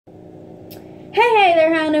Hey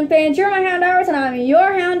there, Houndoom fans, you're my Hound Hours and I'm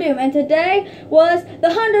your Houndoom, and today was the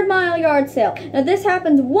 100-mile yard sale. Now this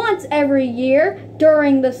happens once every year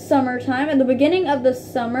during the summertime, at the beginning of the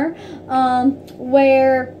summer,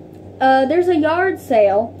 where there's a yard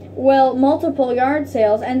sale, well, multiple yard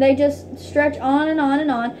sales, and they just stretch on and on and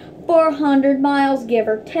on for 100 miles, give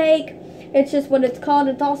or take. It's just what it's called.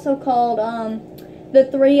 It's also called the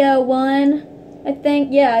 301. I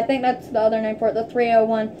think that's the other name for it, the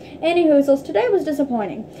 301. Anywho, so today was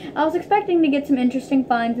disappointing. I was expecting to get some interesting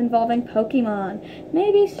finds involving Pokemon,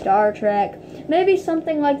 maybe Star Trek, maybe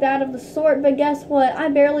something like that of the sort, but guess what? I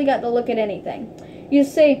barely got to look at anything. You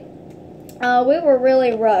see, we were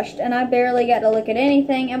really rushed, and I barely got to look at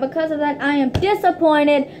anything, and because of that, I am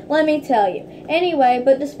disappointed, let me tell you. Anyway,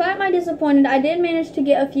 but despite my disappointment, I did manage to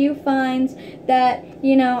get a few finds that,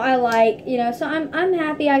 you know, I like, you know, so I'm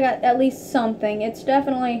happy I got at least something. It's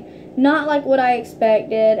definitely not like what I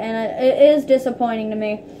expected, and it is disappointing to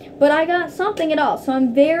me. But I got something at all, so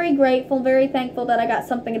I'm very grateful, very thankful that I got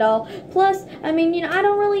something at all. Plus, I mean, you know, I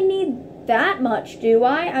don't really need that much, do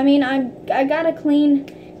I? I mean, I gotta clean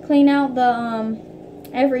out the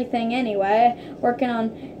everything anyway, working on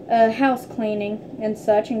house cleaning and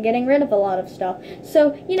such, and getting rid of a lot of stuff.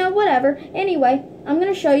 So, you know, whatever. Anyway, I'm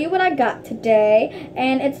going to show you what I got today,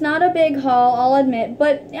 and it's not a big haul, I'll admit,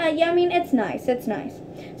 but yeah, I mean, it's nice, it's nice.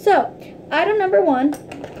 So, item number one,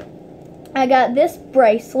 I got this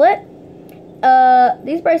bracelet.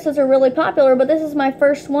 These bracelets are really popular, but this is my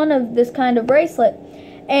first one of this kind of bracelet.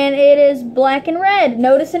 And it is black and red.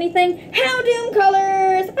 Notice anything? Houndoom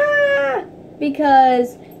colors! Ah!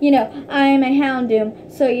 Because, you know, I am a Houndoom,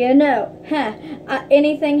 so you know.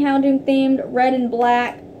 Anything Houndoom themed, red and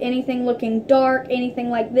black, anything looking dark, anything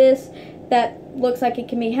like this that looks like it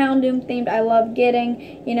can be Houndoom themed, I love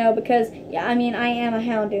getting, you know, because, yeah, I mean, I am a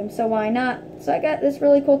Houndoom, so why not? So I got this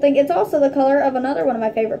really cool thing. It's also the color of another one of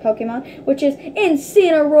my favorite Pokemon, which is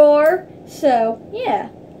Incineroar. So, yeah,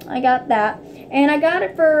 I got that. And I got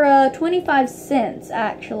it for 25 cents,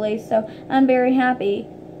 actually, so I'm very happy,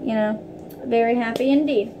 you know, very happy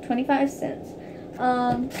indeed. 25 cents.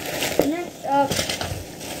 Next up,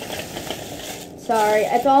 sorry,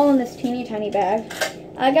 it's all in this teeny tiny bag.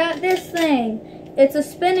 I got this thing. It's a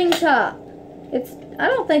spinning top. I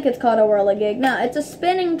don't think it's called a whirligig. No, it's a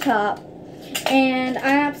spinning top. And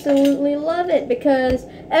I absolutely love it because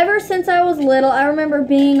ever since I was little, I remember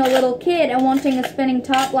being a little kid and wanting a spinning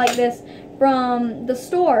top like this from the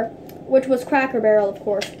store, which was Cracker Barrel, of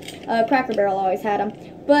course. Cracker Barrel always had them.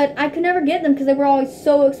 But I could never get them because they were always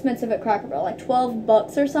so expensive at Cracker Barrel, like 12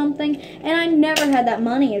 bucks or something. And I never had that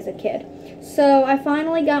money as a kid. So I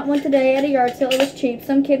finally got one today at a yard sale. It was cheap.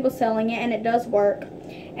 Some kid was selling it, and it does work.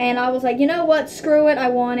 And I was like, you know what? Screw it. I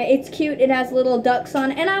want it. It's cute. It has little ducks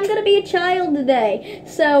on it. And I'm going to be a child today.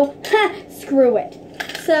 So, screw it.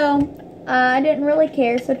 So, I didn't really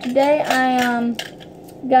care. So today I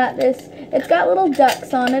got this. It's got little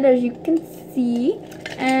ducks on it, as you can see.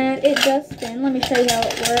 And it does spin. Let me show you how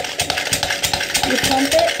it works. You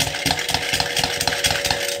pump it.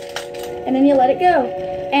 And then you let it go.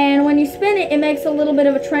 And when you spin it, it makes a little bit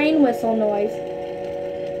of a train whistle noise.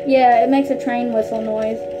 Yeah, it makes a train whistle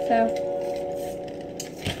noise.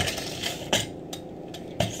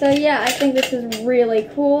 So yeah, I think this is really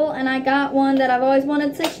cool. And I got one that I've always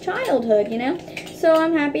wanted since childhood, you know. So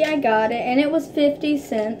I'm happy I got it. And it was 50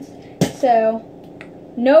 cents. So,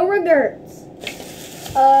 no regrets.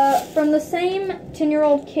 From the same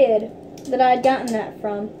 10-year-old kid that I had gotten that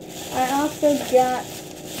from, I also got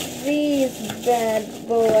these bad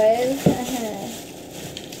boys.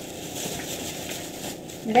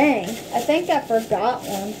 Dang, I think I forgot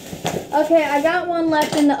one. Okay, I got one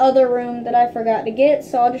left in the other room that I forgot to get,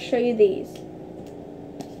 so I'll just show you these.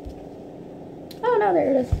 Oh, no,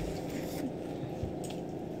 there it is.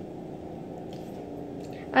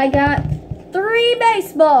 I got 3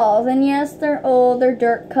 baseballs, and yes, they're old, they're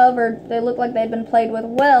dirt covered. They look like they've been played with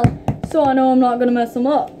well, so I know I'm not going to mess them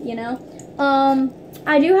up, you know.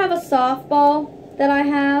 I do have a softball that I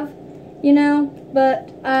have, you know, but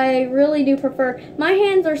I really do prefer, my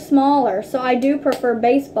hands are smaller, so I do prefer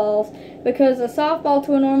baseballs, because a softball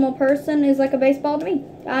to a normal person is like a baseball to me.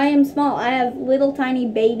 I am small. I have little tiny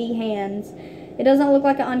baby hands. It doesn't look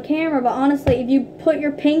like it on camera, but honestly, if you put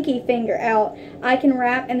your pinky finger out, I can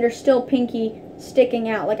wrap and there's still pinky sticking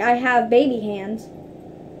out. Like, I have baby hands.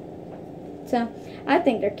 So, I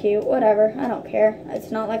think they're cute. Whatever. I don't care. It's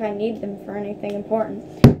not like I need them for anything important.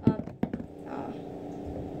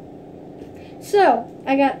 So,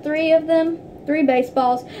 I got 3 of them. 3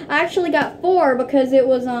 baseballs. I actually got 4 because it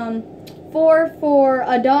was 4 for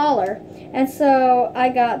 $1. And so I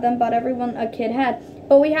got them, bought everyone a kid had.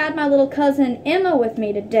 But we had my little cousin Emma with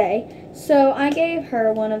me today, so I gave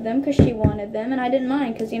her one of them because she wanted them, and I didn't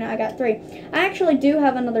mind because, you know, I got 3. I actually do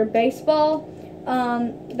have another baseball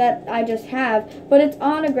that I just have, but it's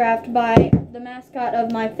autographed by the mascot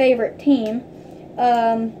of my favorite team,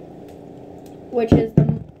 which is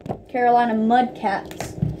the Carolina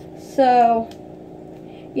Mudcats. So,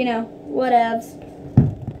 you know, whatevs.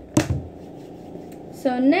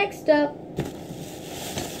 So next up,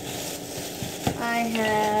 I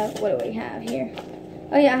have, what do we have here?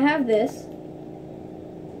 Oh yeah, I have this.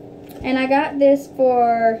 And I got this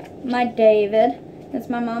for my David. That's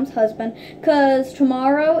my mom's husband. Because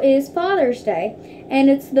tomorrow is Father's Day. And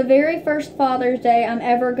it's the very first Father's Day I'm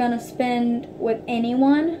ever going to spend with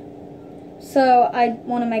anyone. So I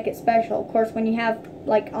want to make it special. Of course, when you have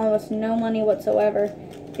like almost no money whatsoever,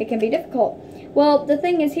 it can be difficult. Well, the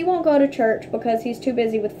thing is, he won't go to church because he's too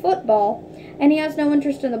busy with football. And he has no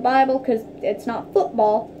interest in the Bible because it's not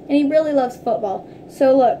football. And he really loves football.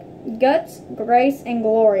 So look. Guts, Grace, and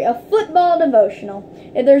Glory. A football devotional.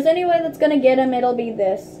 If there's any way that's going to get him, it'll be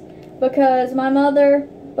this. Because my mother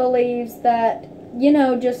believes that, you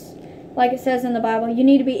know, just like it says in the Bible, you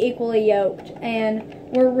need to be equally yoked. And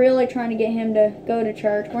we're really trying to get him to go to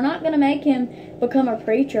church. We're not going to make him become a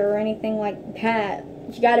preacher or anything like that.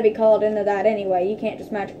 You got to be called into that anyway. You can't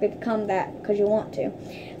just magically become that because you want to.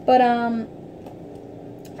 But,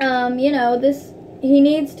 you know, this, he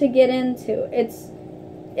needs to get into. It's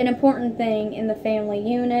an important thing in the family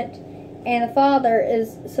unit, and the father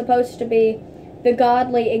is supposed to be the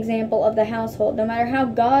godly example of the household. No matter how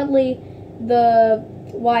godly the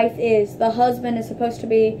wife is, the husband is supposed to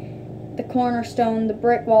be the cornerstone, the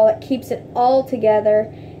brick wall that keeps it all together,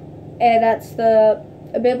 and that's the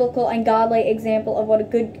biblical and godly example of what a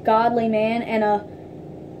good godly man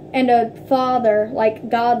and a father, like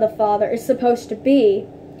God the Father, is supposed to be.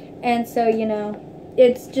 And so, you know,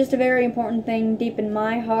 it's just a very important thing deep in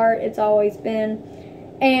my heart. It's always been.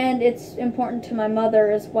 And it's important to my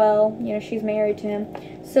mother as well. You know, she's married to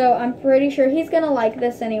him. So I'm pretty sure he's going to like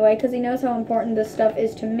this anyway because he knows how important this stuff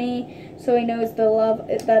is to me. So he knows the love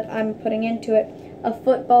that I'm putting into it. A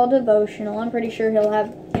football devotional. I'm pretty sure he'll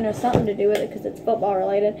have, you know, something to do with it because it's football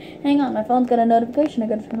related. Hang on, my phone's got a notification I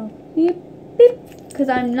got to turn off. Beep, beep. Because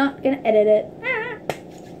I'm not going to edit it. Ah.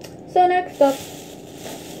 So next up,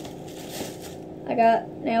 I got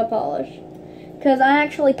nail polish. Because I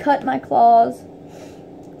actually cut my claws.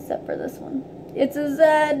 Except for this one. It's a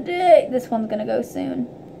sad day. This one's going to go soon.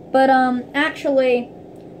 But, actually,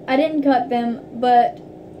 I didn't cut them, but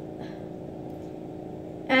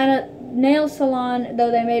at a nail salon,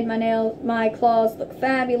 though they made my claws look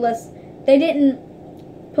fabulous, they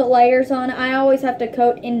didn't put layers on it. I always have to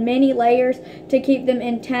coat in many layers to keep them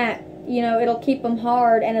intact. You know, it'll keep them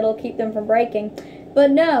hard and it'll keep them from breaking.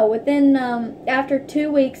 But no, within, after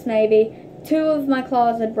 2 weeks maybe, 2 of my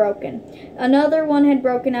claws had broken. Another one had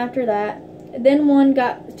broken after that. Then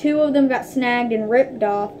 2 of them got snagged and ripped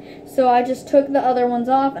off. So I just took the other ones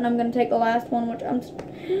off, and I'm going to take the last one, which I'm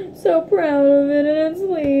so proud of it, and it's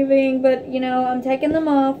leaving. But, you know, I'm taking them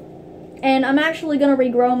off. And I'm actually going to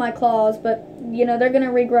regrow my claws, but, you know, they're going to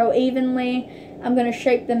regrow evenly. I'm going to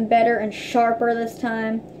shape them better and sharper this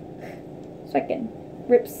time. So I can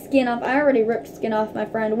rip skin off. I already ripped skin off my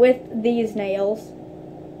friend with these nails.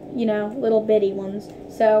 You know, little bitty ones.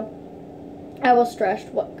 So I was stressed.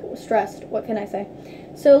 What can I say?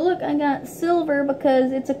 So look, I got silver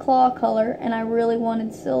because it's a claw color and I really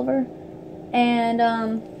wanted silver. And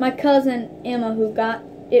my cousin Emma, who got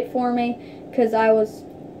it for me because I was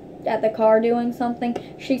at the car doing something,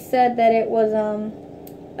 she said that it was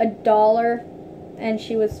 $1 and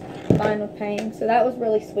she was fine with paying. So that was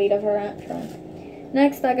really sweet of her, actually.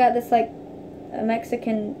 Next I got this like a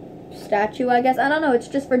Mexican statue, I guess. I don't know, it's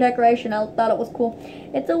just for decoration. I thought it was cool.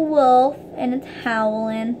 It's a wolf and it's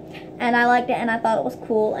howling, and I liked it and I thought it was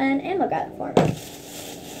cool, and Emma got it for me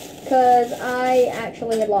because I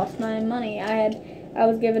actually had lost my money. I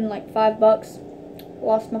was given like $5,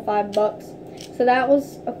 lost my $5, so that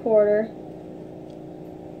was a quarter.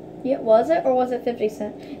 Yeah, was it, or was it 50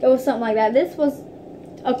 cents? It was something like that. This was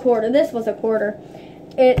a quarter. This was a quarter.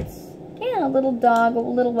 It's, yeah, a little dog, a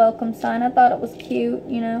little welcome sign. I thought it was cute,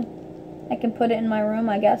 you know. I can put it in my room,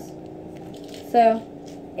 I guess. So,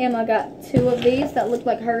 Emma got 2 of these that looked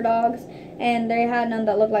like her dogs, and they had none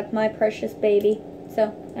that looked like my precious baby.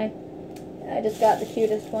 So, I just got the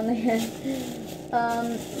cutest one they had.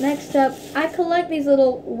 Next up, I collect these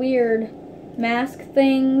little weird mask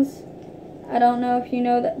things. I don't know if you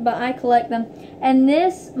know that, but I collect them. And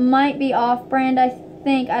this might be off-brand, I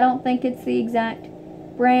think. I don't think it's the exact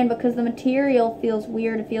brand because the material feels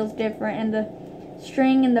weird. It feels different, and the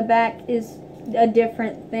string in the back is a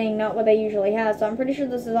different thing, not what they usually have. So I'm pretty sure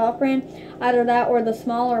this is off-brand. Either that or the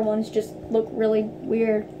smaller ones just look really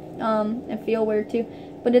weird and feel weird too.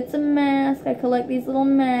 But it's a mask. I collect these little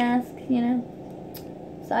masks, you know.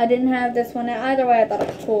 So I didn't have this one. Either way, I thought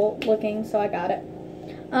it was cool looking, so I got it.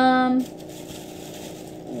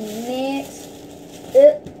 Next,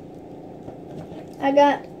 I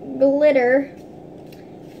got glitter.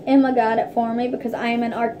 Emma got it for me because I am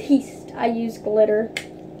an artiste. I use glitter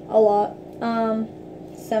a lot,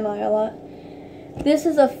 semi a lot. This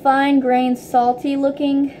is a fine grained, salty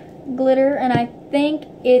looking glitter, and I think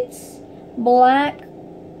it's black.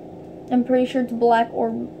 I'm pretty sure it's black or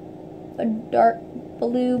a dark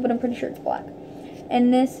blue, but I'm pretty sure it's black.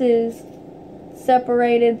 And this is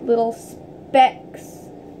separated little specks,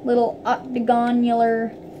 little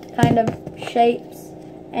octagonular kind of shapes,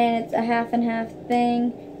 and it's a half and half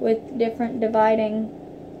thing with different dividing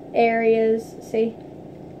areas. See?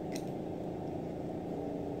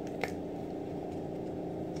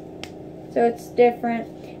 So it's different.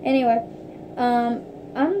 Anyway,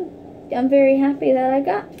 I'm very happy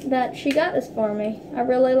that she got this for me. I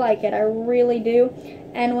really like it. I really do.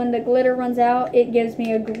 And when the glitter runs out, it gives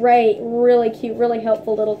me a great, really cute, really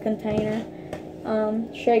helpful little container,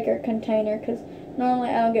 shaker container. Because normally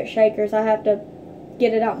I don't get shakers. I have to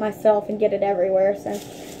get it out myself and get it everywhere. So,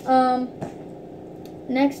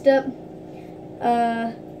 next up,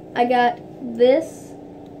 I got this.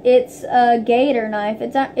 It's a gator knife.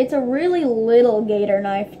 It's a really little gator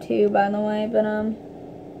knife too, by the way. But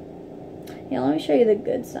yeah, let me show you the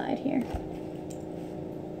good side here.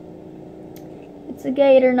 It's a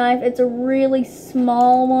gator knife. It's a really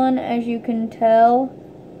small one, as you can tell.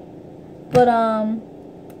 But I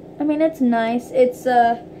mean, it's nice. It's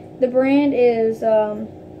the brand is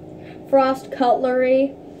Frost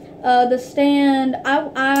Cutlery. The stand,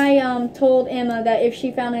 I told Emma that if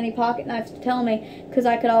she found any pocket knives to tell me, because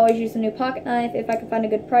I could always use a new pocket knife if I could find a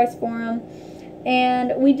good price for them.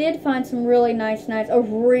 And we did find some really nice knives. A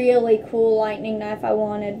really cool lightning knife I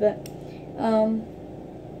wanted, but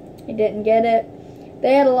I didn't get it.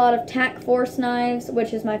 They had a lot of Tac Force knives,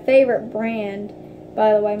 which is my favorite brand,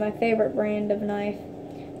 by the way, my favorite brand of knife.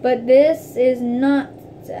 But this is not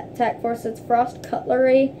Tac Force, it's Frost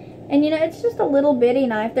Cutlery. And, you know, it's just a little bitty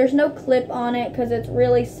knife. There's no clip on it because it's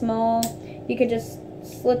really small. You could just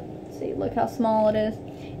slip, see, look how small it is.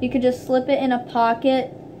 You could just slip it in a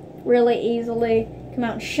pocket really easily. Come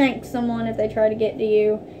out and shank someone if they try to get to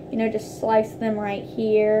you. You know, just slice them right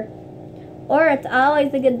here. Or it's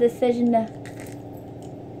always a good decision to...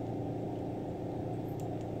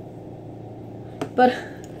 But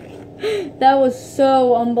that was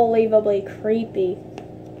so unbelievably creepy.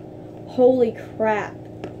 Holy crap.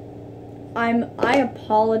 I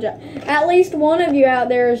apologize. At least one of you out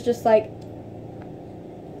there is just like,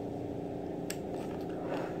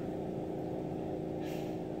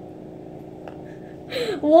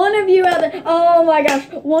 one of you out there, oh my gosh,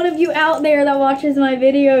 one of you out there that watches my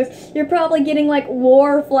videos, you're probably getting like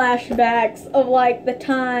war flashbacks of like the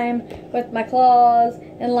time with my claws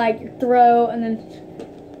and like your throat and then,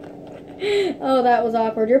 oh, that was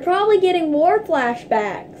awkward. You're probably getting war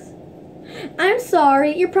flashbacks. I'm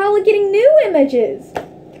sorry, you're probably getting new images.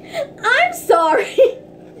 I'm sorry.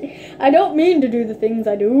 I don't mean to do the things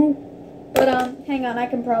I do. But, hang on, I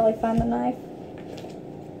can probably find the knife.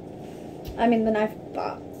 I mean, the knife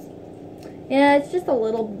box. Yeah, it's just a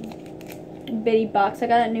little bitty box. I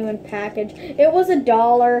got it new in package. It was $1. It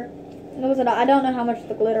was I don't know how much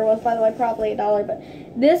the glitter was, by the way, probably $1, but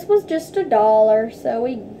this was just $1, so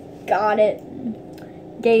we got it.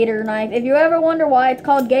 Gator knife. If you ever wonder why it's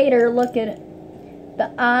called gator, look at it.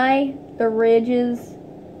 The eye, the ridges,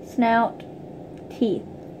 snout, teeth.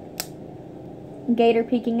 Gator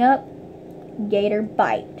peeking up, gator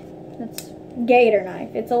bite. That's gator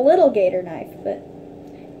knife. It's a little gator knife, but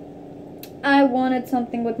I wanted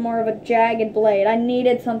something with more of a jagged blade. I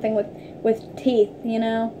needed something with teeth, you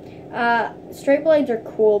know. Straight blades are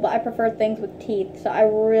cool, but I prefer things with teeth, so I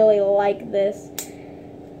really like this.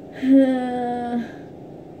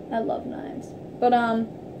 I love knives. But,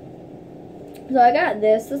 so I got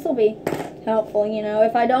this. This will be helpful, you know.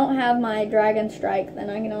 If I don't have my Dragon Strike, then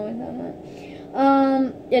I can always have that.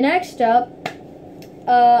 Next up,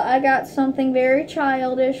 I got something very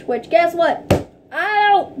childish, which, guess what? I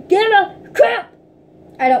don't give a crap!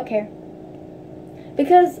 I don't care.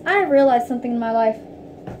 Because I realized something in my life.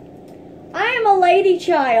 I am a lady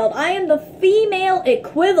child. I am the female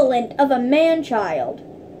equivalent of a man child.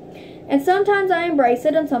 And sometimes I embrace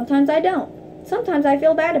it and sometimes I don't. Sometimes I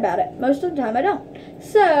feel bad about it. Most of the time I don't.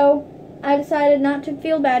 So, I decided not to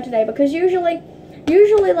feel bad today because usually,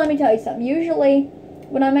 let me tell you something. Usually,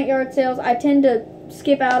 when I'm at yard sales, I tend to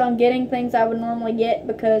skip out on getting things I would normally get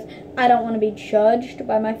because I don't want to be judged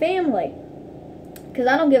by my family. Because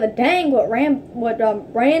I don't give a dang what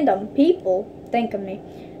random people think of me.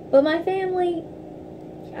 But my family,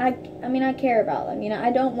 I mean, I care about them. You know,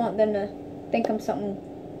 I don't want them to think I'm something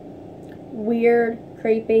weird,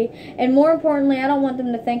 creepy. And more importantly, I don't want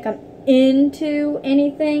them to think I'm into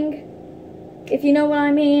anything, if you know what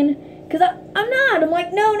I mean. Because I'm not. I'm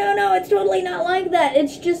like, no, it's totally not like that.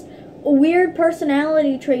 It's just a weird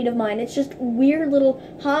personality trait of mine. It's just weird little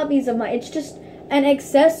hobbies of mine. It's just an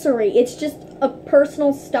accessory. It's just a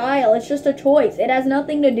personal style. It's just a choice. It has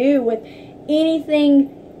nothing to do with anything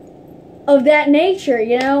of that nature,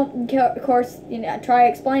 you know. Of course, you know, try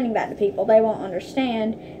explaining that to people. They won't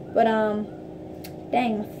understand. But,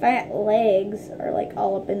 dang, my fat legs are, like,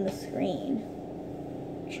 all up in the screen.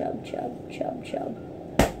 Chub, chub, chub, chub.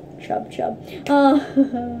 Chub, chub.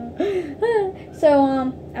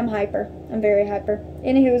 So, I'm hyper. I'm very hyper.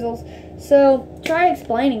 Any hoozles. So, try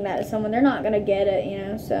explaining that to someone. They're not gonna get it, you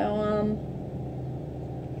know.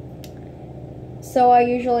 So I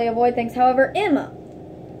usually avoid things. However,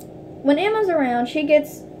 when Emma's around, she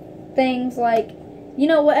gets things like, you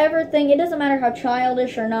know, whatever thing, it doesn't matter how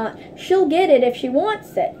childish or not, she'll get it if she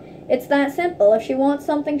wants it. It's that simple. If she wants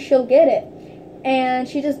something, she'll get it. And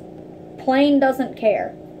she just plain doesn't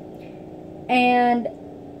care. And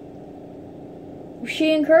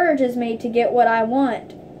she encourages me to get what I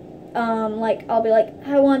want. Like, I'll be like,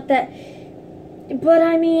 I want that, but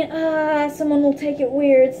I mean, someone will take it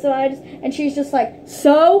weird, so and she's just like,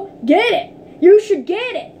 so, get it! You should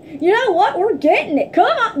get it! You know what? We're getting it!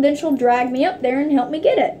 Come on! Then she'll drag me up there and help me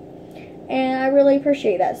get it. And I really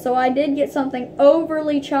appreciate that. So I did get something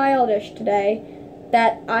overly childish today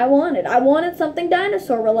that I wanted. I wanted something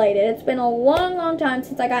dinosaur related. It's been a long, long time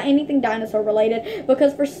since I got anything dinosaur related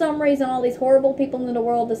because for some reason all these horrible people in the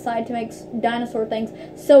world decide to make dinosaur things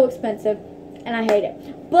so expensive, and I hate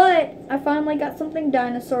it. But I finally got something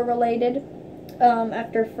dinosaur related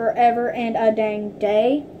after forever and a dang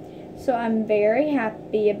day, so I'm very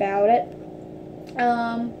happy about it.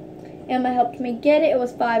 Emma helped me get it. It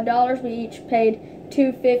was $5. We each paid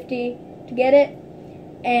 $2.50 to get it.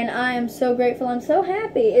 And I am so grateful. I'm so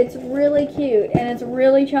happy. It's really cute. And it's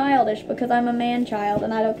really childish because I'm a man child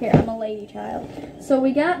and I don't care. I'm a lady child. So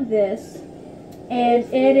we got this. And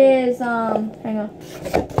it is, hang on.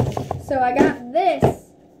 So I got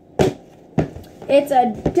this. It's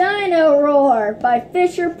a Dino Roar by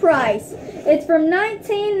Fisher-Price. It's from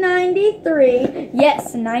 1993.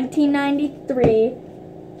 Yes, 1993.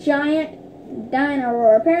 Giant Dino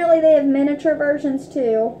Roar. Apparently they have miniature versions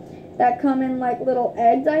too. That come in like little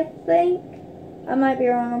eggs, I think. I might be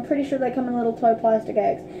wrong. I'm pretty sure they come in little toy plastic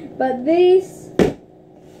eggs. But these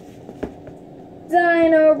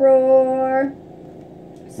Dino Roar.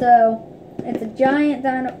 So it's a giant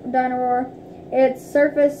Dino Roar. It's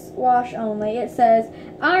surface wash only. It says,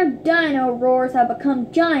 our Dino Roars have become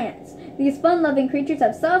giants. These fun-loving creatures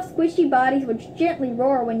have soft, squishy bodies which gently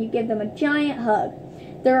roar when you give them a giant hug.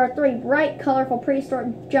 There are 3 bright, colorful,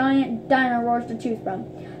 prehistoric giant Dino Roars to choose from.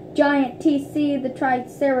 Giant TC, the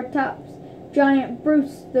Triceratops, Giant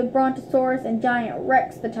Bruce, the Brontosaurus, and Giant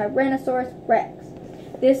Rex, the Tyrannosaurus Rex.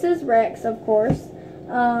 This is Rex, of course.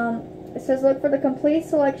 It says, look for the complete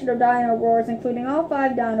selection of Dino Roars, including all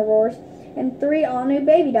 5 Dino Roars, and 3 all-new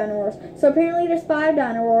baby Dino Roars. So apparently there's 5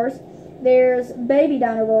 Dino Roars, there's baby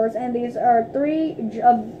Dino Roars, and these are 3,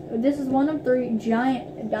 this is one of 3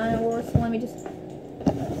 giant Dino Roars. So let me just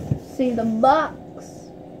see the box.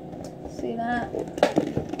 See that?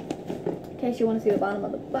 In case you want to see the bottom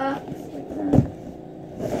of the box, like that.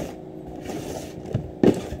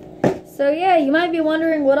 So yeah, you might be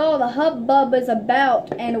wondering what all the hubbub is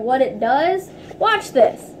about and what it does. Watch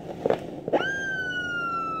this.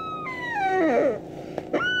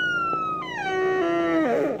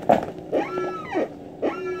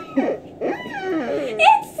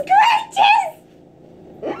 It scratches!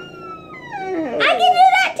 I can do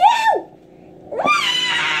that too!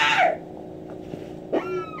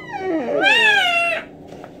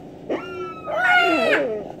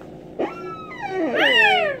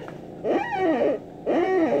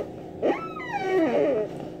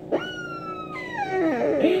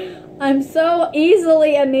 I'm so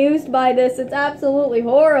easily amused by this. It's absolutely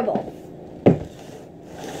horrible.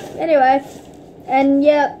 Anyway, and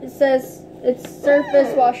yep, it says it's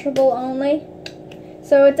surface washable only.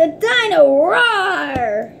 So it's a Dino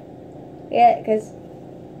Roar! Yeah, because,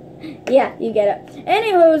 yeah, you get it.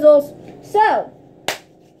 Any hoozles. So,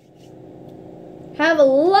 Have a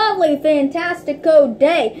lovely, fantastico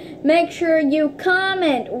day. Make sure you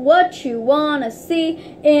comment what you want to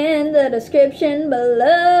see in the description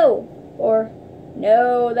below. Or,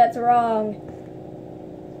 no, that's wrong.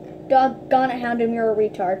 Doggone it, Houndoom, you're a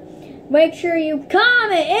retard. Make sure you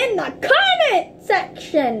comment in the comment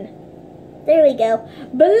section. There we go.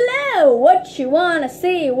 Below what you want to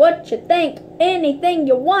see, what you think, anything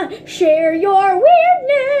you want. Share your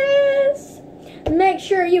weirdness. Make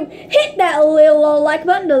sure you hit that little like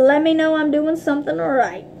button to let me know I'm doing something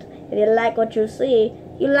right. If you like what you see,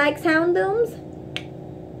 you like Houndooms?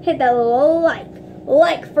 Hit that little like.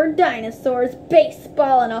 Like for dinosaurs,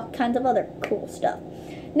 baseball, and all kinds of other cool stuff.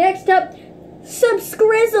 Next up,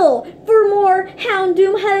 SUBSCRIZZLE for more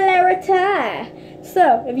Houndoom hilarity.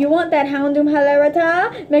 So, if you want that Houndoom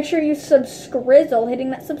hilarity, make sure you SUBSCRIZZLE,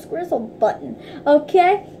 hitting that SUBSCRIZZLE button.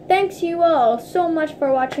 Okay? Thanks you all so much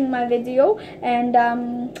for watching my video, and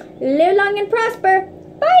live long and prosper.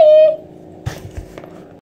 Bye!